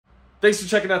Thanks for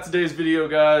checking out today's video,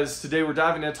 guys. Today we're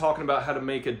diving in talking about how to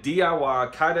make a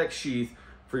DIY Kydex sheath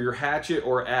for your hatchet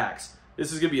or axe.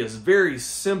 This is going to be a very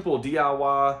simple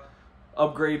DIY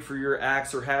upgrade for your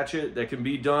axe or hatchet that can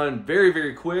be done very,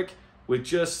 very quick with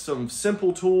just some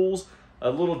simple tools,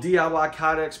 a little DIY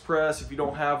Kydex press if you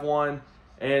don't have one,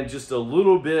 and just a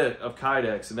little bit of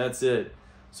Kydex, and that's it.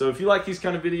 So if you like these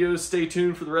kind of videos, stay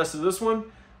tuned for the rest of this one.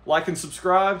 Like and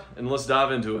subscribe, and let's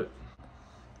dive into it.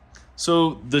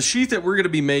 So the sheath that we're going to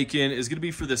be making is going to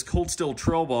be for this Cold Steel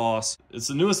Trail Boss. It's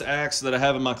the newest axe that I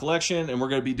have in my collection, and we're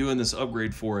going to be doing this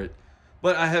upgrade for it.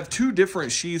 But I have two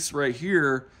different sheaths right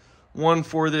here, one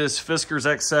for this Fiskars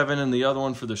X7 and the other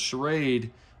one for the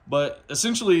Charade. But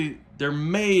essentially, they're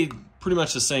made pretty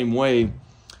much the same way,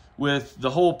 with the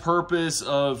whole purpose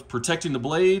of protecting the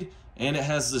blade, and it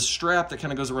has this strap that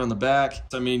kind of goes around the back.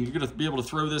 I mean, you're going to be able to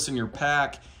throw this in your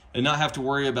pack and not have to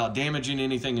worry about damaging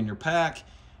anything in your pack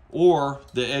or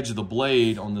the edge of the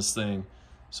blade on this thing.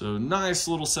 So nice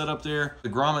little setup there. The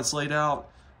grommet's laid out.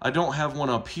 I don't have one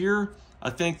up here. I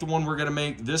think the one we're gonna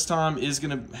make this time is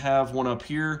gonna have one up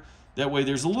here. That way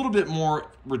there's a little bit more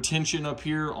retention up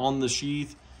here on the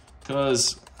sheath,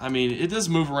 because I mean, it does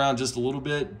move around just a little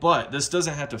bit, but this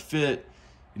doesn't have to fit,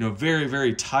 you know, very,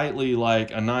 very tightly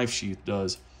like a knife sheath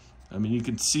does. I mean, you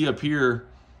can see up here,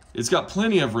 it's got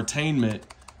plenty of retainment,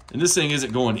 and this thing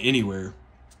isn't going anywhere.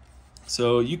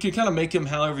 So you can kind of make them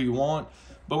however you want,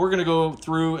 but we're gonna go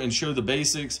through and show the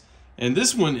basics. And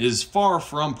this one is far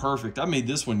from perfect. I made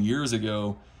this one years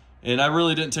ago, and I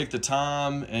really didn't take the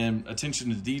time and attention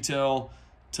to detail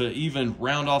to even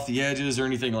round off the edges or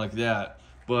anything like that.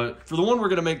 But for the one we're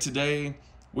gonna make today,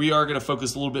 we are gonna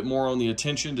focus a little bit more on the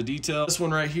attention to detail. This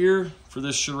one right here, for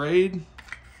this Charade,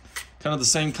 kind of the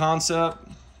same concept.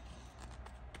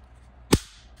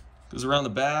 Goes around the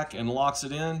back and locks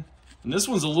it in. And this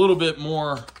one's a little bit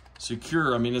more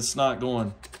secure. I mean, it's not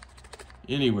going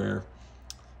anywhere.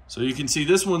 So you can see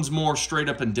this one's more straight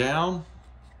up and down,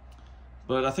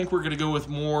 but I think we're gonna go with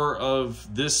more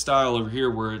of this style over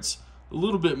here, where it's a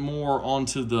little bit more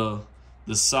onto the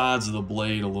sides of the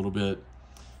blade a little bit.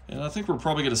 And I think we're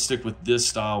probably gonna stick with this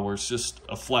style where it's just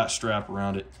a flat strap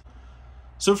around it.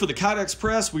 So for the Kydex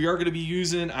press, we are gonna be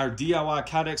using our DIY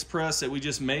Kydex press that we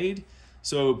just made.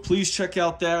 So please check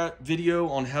out that video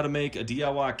on how to make a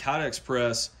DIY Kydex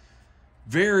press.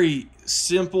 Very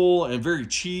simple and very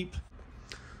cheap.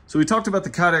 So we talked about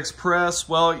the Kydex press.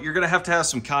 Well, you're gonna have to have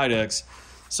some Kydex.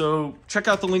 So check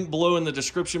out the link below in the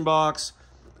description box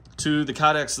to the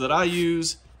Kydex that I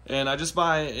use. And I just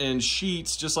buy it in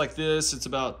sheets just like this. It's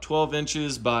about 12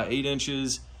 inches by 8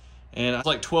 inches. And it's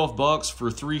like 12 bucks for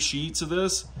 3 sheets of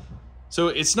this. So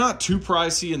it's not too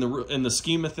pricey in the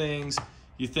scheme of things.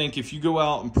 You think if you go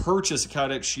out and purchase a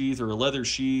Kydex sheath or a leather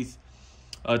sheath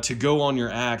to go on your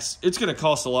axe, it's going to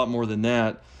cost a lot more than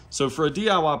that. So for a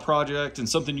DIY project and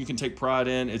something you can take pride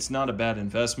in, it's not a bad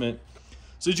investment.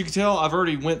 So as you can tell, I've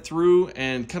already went through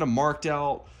and kind of marked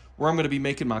out where I'm going to be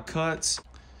making my cuts.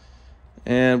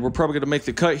 And we're probably going to make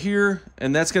the cut here,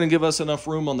 and that's going to give us enough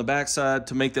room on the backside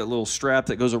to make that little strap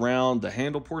that goes around the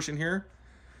handle portion here.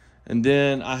 And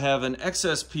then I have an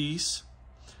excess piece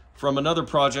from another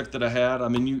project that I had. I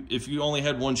mean, if you only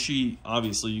had one sheet,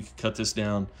 obviously you could cut this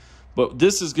down. But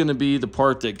this is gonna be the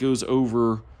part that goes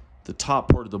over the top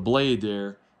part of the blade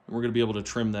there, and we're gonna be able to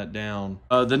trim that down.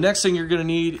 The next thing you're gonna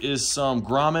need is some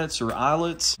grommets or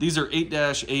eyelets. These are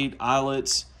 8-8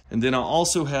 eyelets. And then I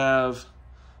also have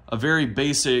a very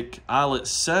basic eyelet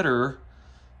setter,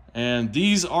 and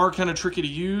these are kind of tricky to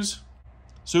use.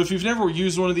 So if you've never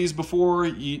used one of these before,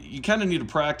 you kind of need to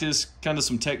practice kind of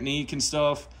some technique and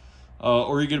stuff.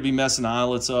 Or you're going to be messing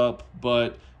eyelets up.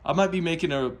 But I might be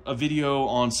making a video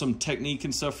on some technique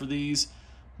and stuff for these,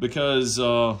 because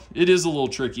it is a little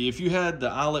tricky. If you had the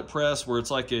eyelet press where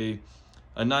it's like a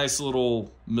nice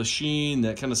little machine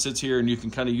that kind of sits here and you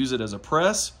can kind of use it as a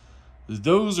press,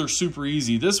 those are super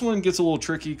easy. This one gets a little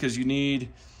tricky because you need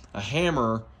a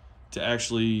hammer to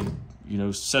actually, you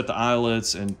know, set the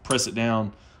eyelets and press it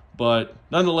down. But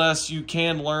nonetheless, you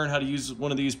can learn how to use one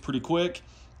of these pretty quick,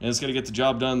 and it's gonna get the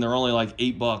job done. They're only like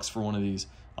 8 bucks for one of these.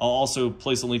 I'll also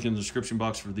place a link in the description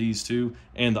box for these too,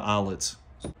 and the eyelets.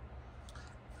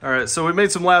 All right, so we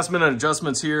made some last minute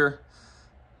adjustments here.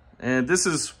 And this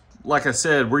is, like I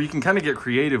said, where you can kind of get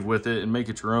creative with it and make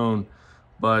it your own.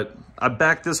 But I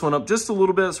backed this one up just a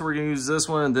little bit, so we're gonna use this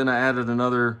one, and then I added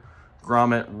another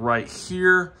grommet right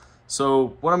here.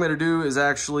 So what I'm gonna do is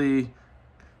actually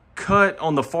cut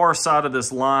on the far side of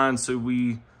this line, so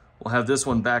we will have this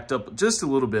one backed up just a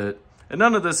little bit. And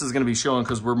none of this is going to be showing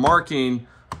because we're marking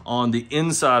on the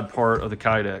inside part of the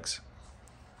Kydex.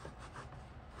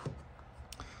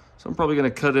 So I'm probably gonna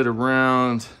cut it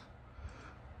around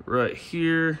right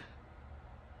here.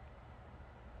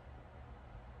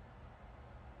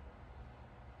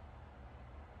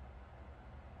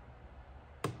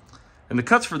 And the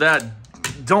cuts for that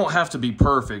don't have to be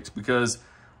perfect because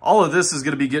all of this is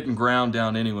gonna be getting ground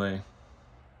down anyway.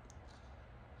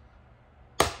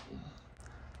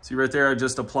 See right there, I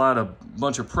just applied a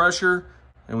bunch of pressure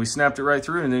and we snapped it right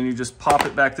through, and then you just pop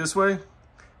it back this way.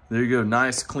 There you go,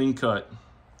 nice clean cut.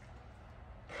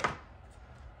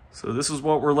 So this is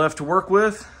what we're left to work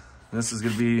with. This is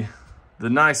gonna be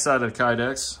the nice side of the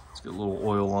Kydex. Let's get a little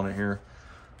oil on it here.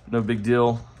 No big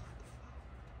deal.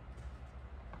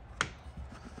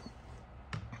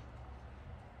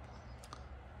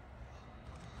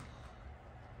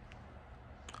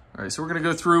 All right, so we're gonna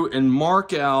go through and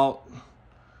mark out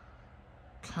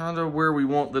kind of where we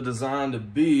want the design to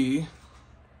be.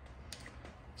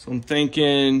 So I'm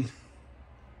thinking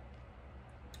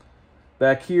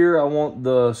back here, I want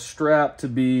the strap to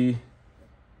be,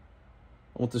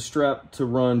 I want the strap to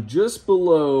run just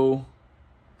below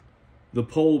the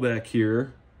pole back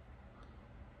here.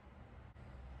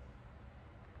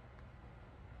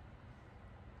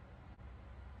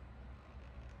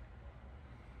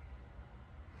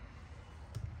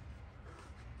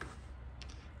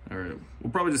 All right,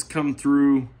 we'll probably just come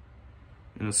through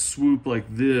in a swoop like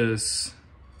this.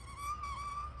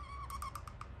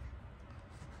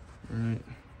 All right,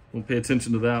 we'll pay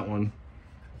attention to that one.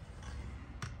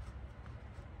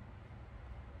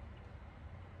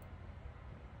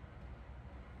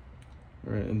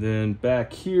 All right, and then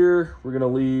back here, we're gonna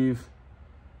leave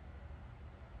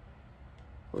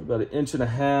about 1.5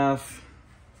 inches.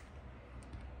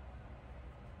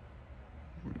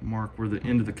 Mark where the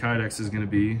end of the Kydex is going to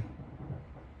be,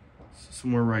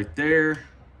 somewhere right there.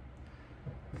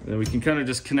 And then we can kind of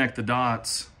just connect the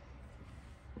dots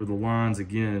or the lines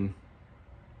again.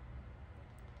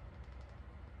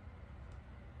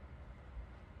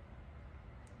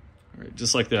 All right,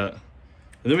 just like that.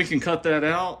 And then we can cut that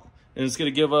out, and it's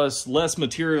going to give us less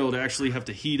material to actually have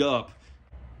to heat up.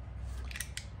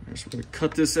 Right, so we're going to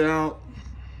cut this out.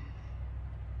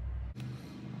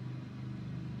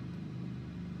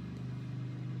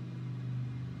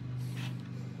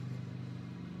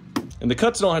 And the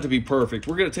cuts don't have to be perfect.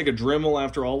 We're gonna take a Dremel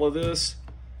after all of this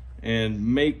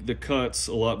and make the cuts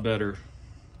a lot better.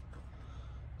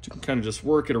 You can kind of just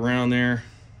work it around there,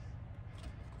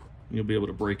 and you'll be able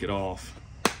to break it off.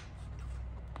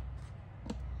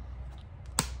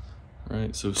 All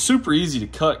right, so super easy to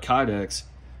cut Kydex.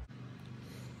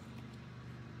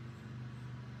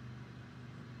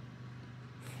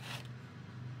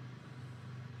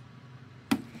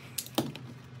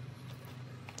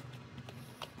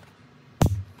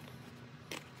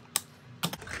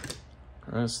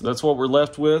 All right, so that's what we're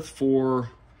left with for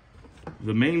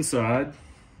the main side.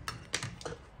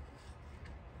 So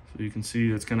you can see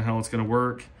that's kind of how it's going to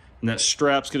work. And that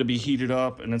strap's going to be heated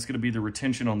up, and that's going to be the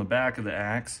retention on the back of the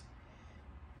axe.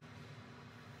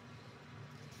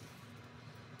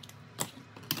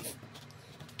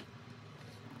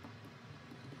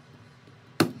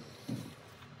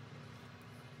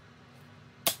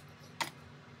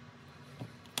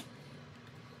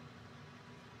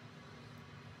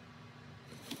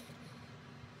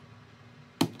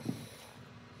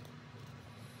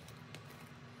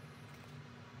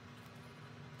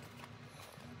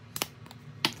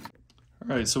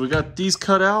 All right, so we got these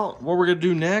cut out. What we're gonna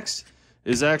do next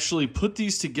is actually put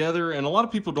these together, and a lot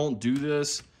of people don't do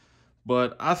this,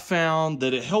 but I found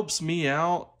that it helps me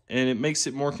out and it makes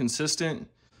it more consistent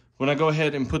when I go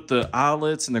ahead and put the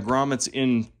eyelets and the grommets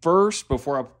in first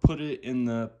before I put it in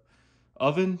the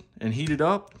oven and heat it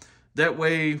up. That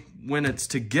way, when it's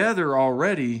together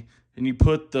already and you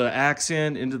put the axe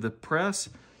into the press,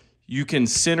 you can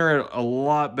center it a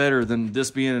lot better than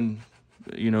this being,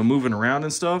 you know, moving around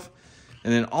and stuff.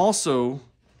 And then also,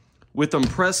 with them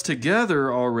pressed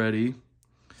together already,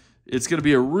 it's going to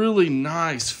be a really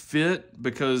nice fit,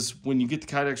 because when you get the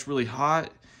Kydex really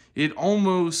hot, it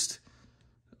almost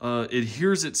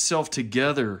adheres itself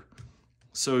together.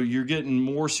 So you're getting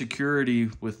more security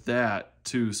with that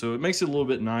too. So it makes it a little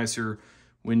bit nicer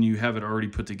when you have it already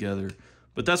put together.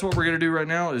 But that's what we're going to do right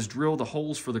now, is drill the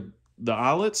holes for the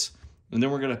eyelets, and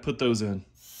then we're going to put those in.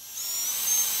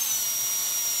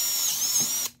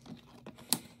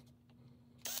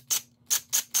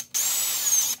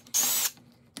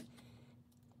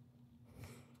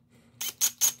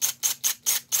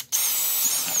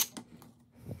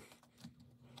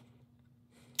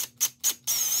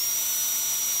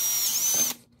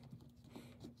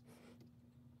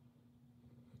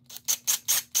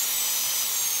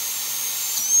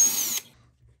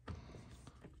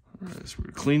 All right, so we're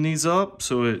gonna clean these up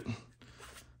so it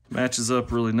matches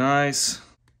up really nice.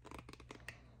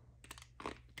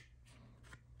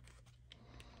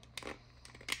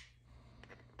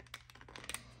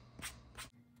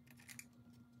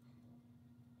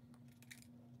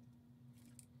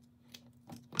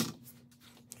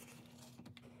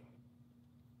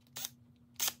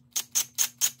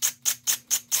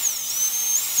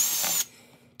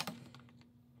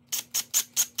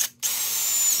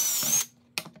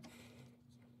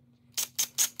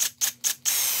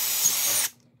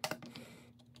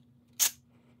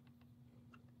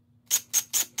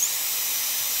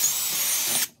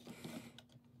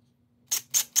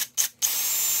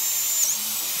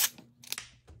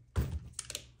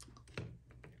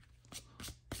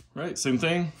 Right, same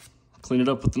thing. Clean it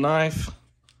up with the knife.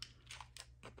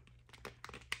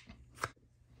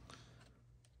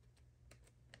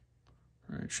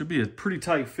 All right, should be a pretty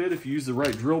tight fit if you use the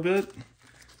right drill bit.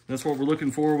 That's what we're looking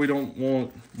for. We don't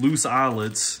want loose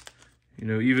eyelets. You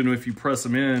know, even if you press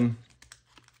them in,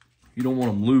 you don't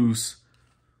want them loose.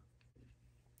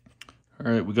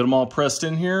 All right, we got them all pressed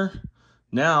in here.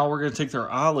 Now we're gonna take our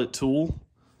eyelet tool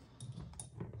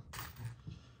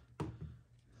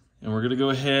and we're gonna go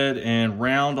ahead and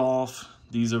round off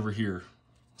these over here.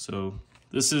 So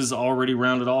this is already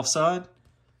rounded off side.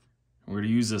 We're gonna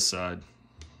use this side.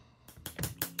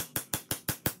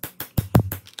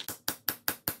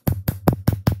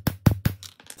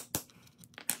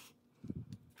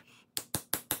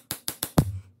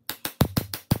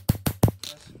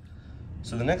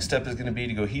 So the next step is gonna be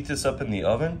to go heat this up in the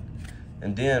oven,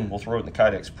 and then we'll throw it in the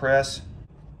Kydex press.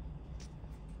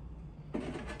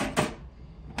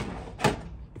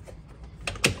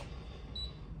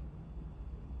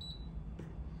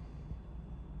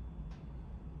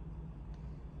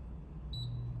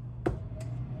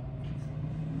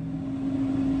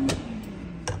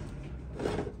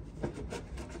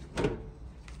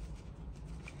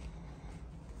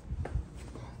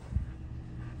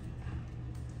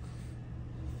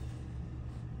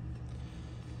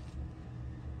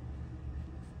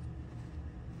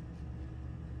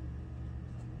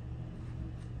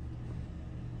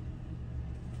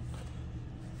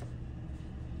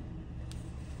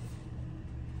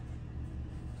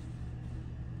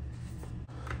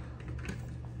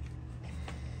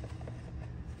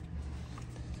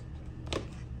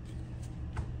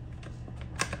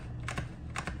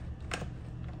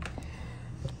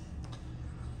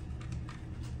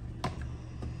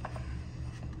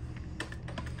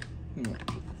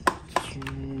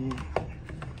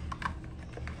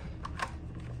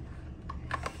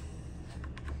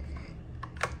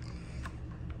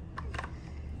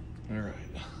 All right,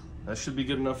 that should be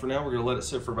good enough for now. We're gonna let it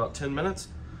sit for about 10 minutes.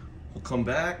 We'll come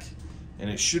back and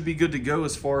it should be good to go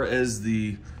as far as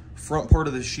the front part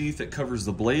of the sheath that covers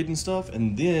the blade and stuff.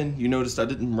 And then you noticed I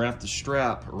didn't wrap the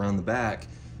strap around the back.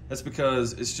 That's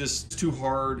because it's just too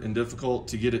hard and difficult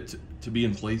to get it to be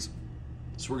in place.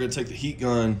 So we're gonna take the heat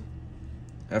gun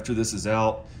after this is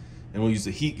out, and we'll use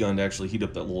the heat gun to actually heat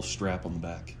up that little strap on the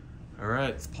back. All right,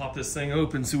 let's pop this thing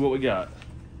open, see what we got.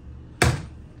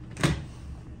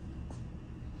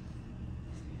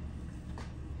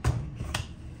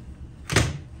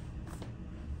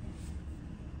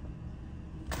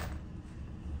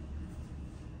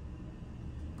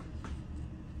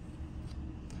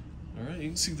 All right, you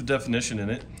can see the definition in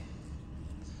it.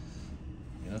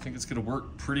 And I think it's gonna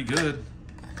work pretty good.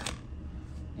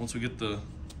 Once we get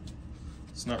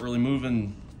it's not really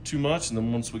moving too much, and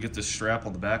then once we get this strap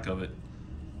on the back of it,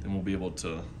 then we'll be able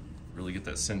to really get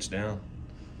that cinched down.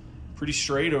 Pretty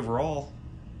straight overall.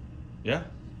 Yeah,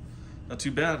 not too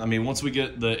bad. I mean, once we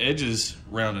get the edges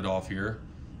rounded off here,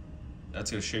 that's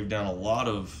gonna shave down a lot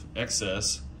of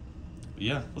excess. But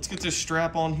yeah, let's get this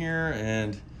strap on here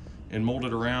and mold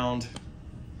it around.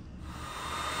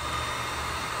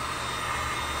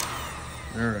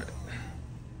 All right.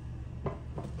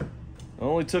 It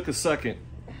only took a second.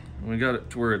 We got it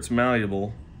to where it's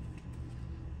malleable.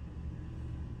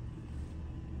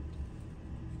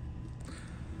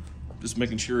 Just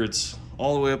making sure it's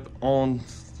all the way up on,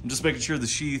 I'm just making sure the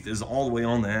sheath is all the way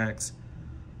on the axe.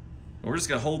 And we're just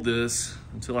gonna hold this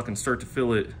until I can start to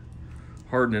feel it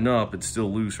hardening up. It's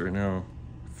still loose right now,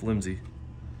 flimsy.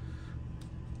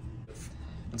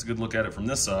 Let's a good look at it from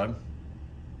this side.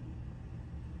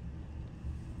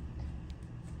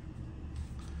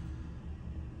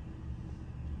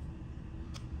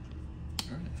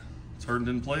 It's hardened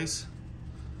in place.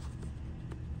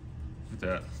 Look at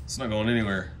that. It's not going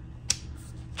anywhere.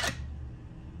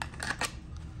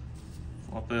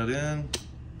 Flop that in.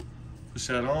 Push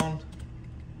that on.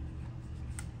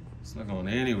 It's not going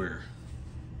anywhere.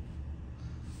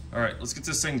 All right, let's get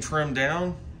this thing trimmed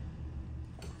down.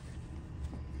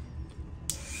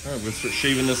 All right, let's start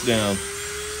shaving this down.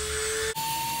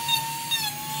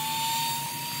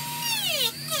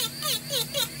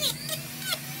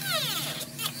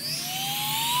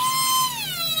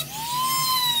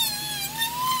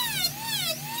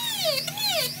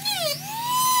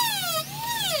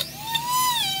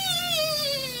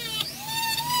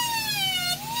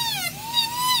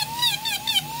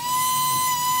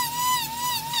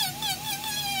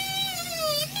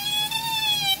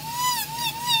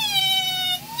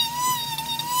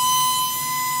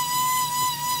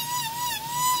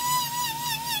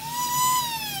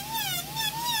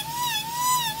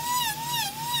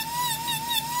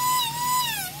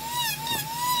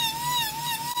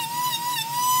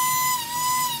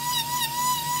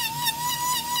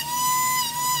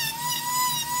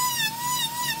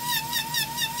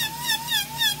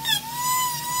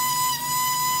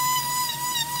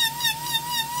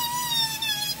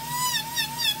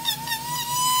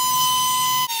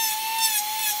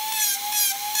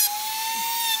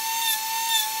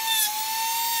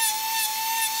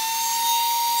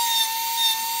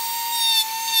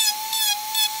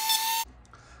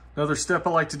 Another step I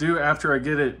like to do after I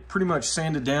get it pretty much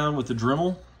sanded down with the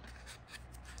Dremel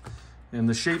and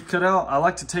the shape cut out, I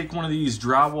like to take one of these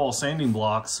drywall sanding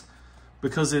blocks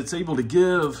because it's able to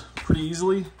give pretty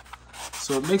easily.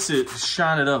 So it makes it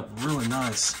shine it up really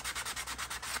nice.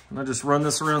 And I just run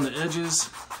this around the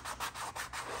edges.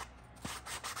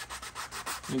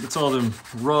 And it gets all them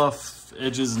rough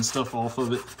edges and stuff off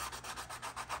of it.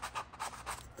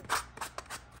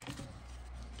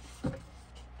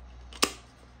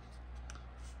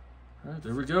 All right,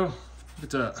 there we go. Look at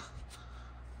that.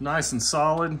 Nice and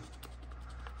solid.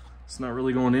 It's not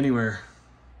really going anywhere.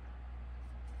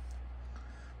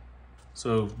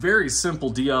 So very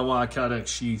simple DIY Kydex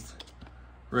sheath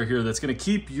right here that's going to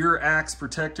keep your axe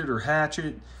protected or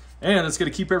hatchet, and it's going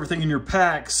to keep everything in your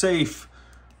pack safe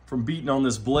from beating on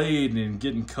this blade and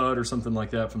getting cut or something like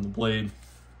that from the blade.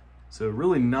 So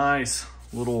really nice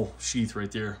little sheath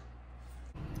right there.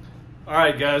 All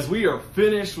right, guys, we are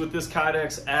finished with this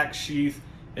Kydex axe sheath,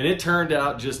 and it turned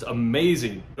out just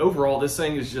amazing. Overall, this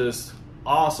thing is just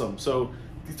awesome. So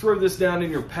if you throw this down in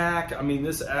your pack, I mean,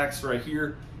 this axe right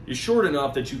here is short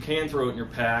enough that you can throw it in your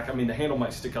pack. I mean, the handle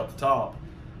might stick out the top,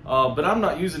 but I'm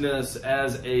not using this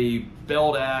as a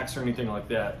belt axe or anything like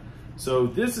that. So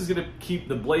this is gonna keep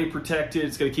the blade protected.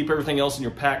 It's gonna keep everything else in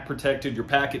your pack protected, your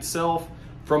pack itself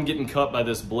from getting cut by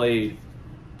this blade.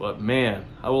 But man,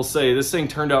 I will say this thing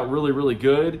turned out really, really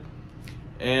good.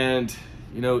 And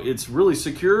you know, it's really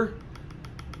secure.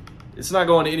 It's not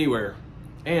going anywhere.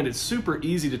 And it's super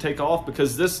easy to take off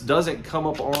because this doesn't come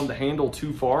up on the handle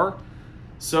too far.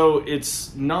 So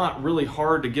it's not really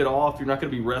hard to get off. You're not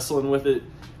gonna be wrestling with it.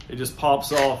 It just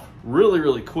pops off really,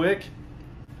 really quick.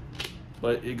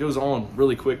 But it goes on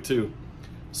really quick too.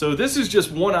 So this is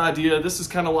just one idea. This is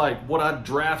kind of like what I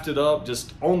drafted up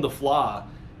just on the fly.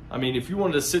 I mean, if you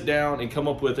wanted to sit down and come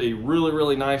up with a really,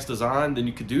 really nice design, then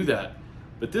you could do that.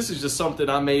 But this is just something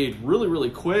I made really, really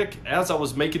quick as I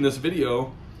was making this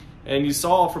video. And you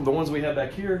saw from the ones we had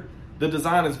back here, the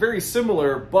design is very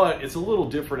similar, but it's a little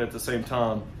different at the same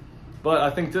time. But I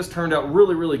think this turned out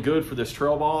really, really good for this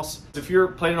Trail Boss. If you're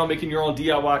planning on making your own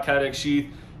DIY Kydex sheath,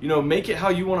 you know, make it how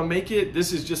you want to make it.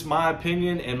 This is just my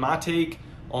opinion and my take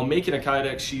on making a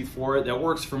Kydex sheath for it that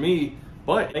works for me,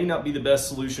 but it may not be the best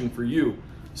solution for you.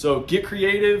 So get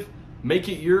creative, make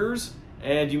it yours,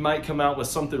 and you might come out with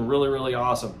something really, really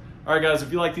awesome. All right, guys,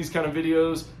 if you like these kind of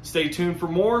videos, stay tuned for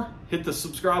more. Hit the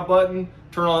subscribe button,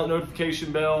 turn on that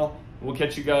notification bell. We'll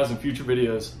catch you guys in future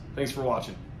videos. Thanks for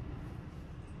watching.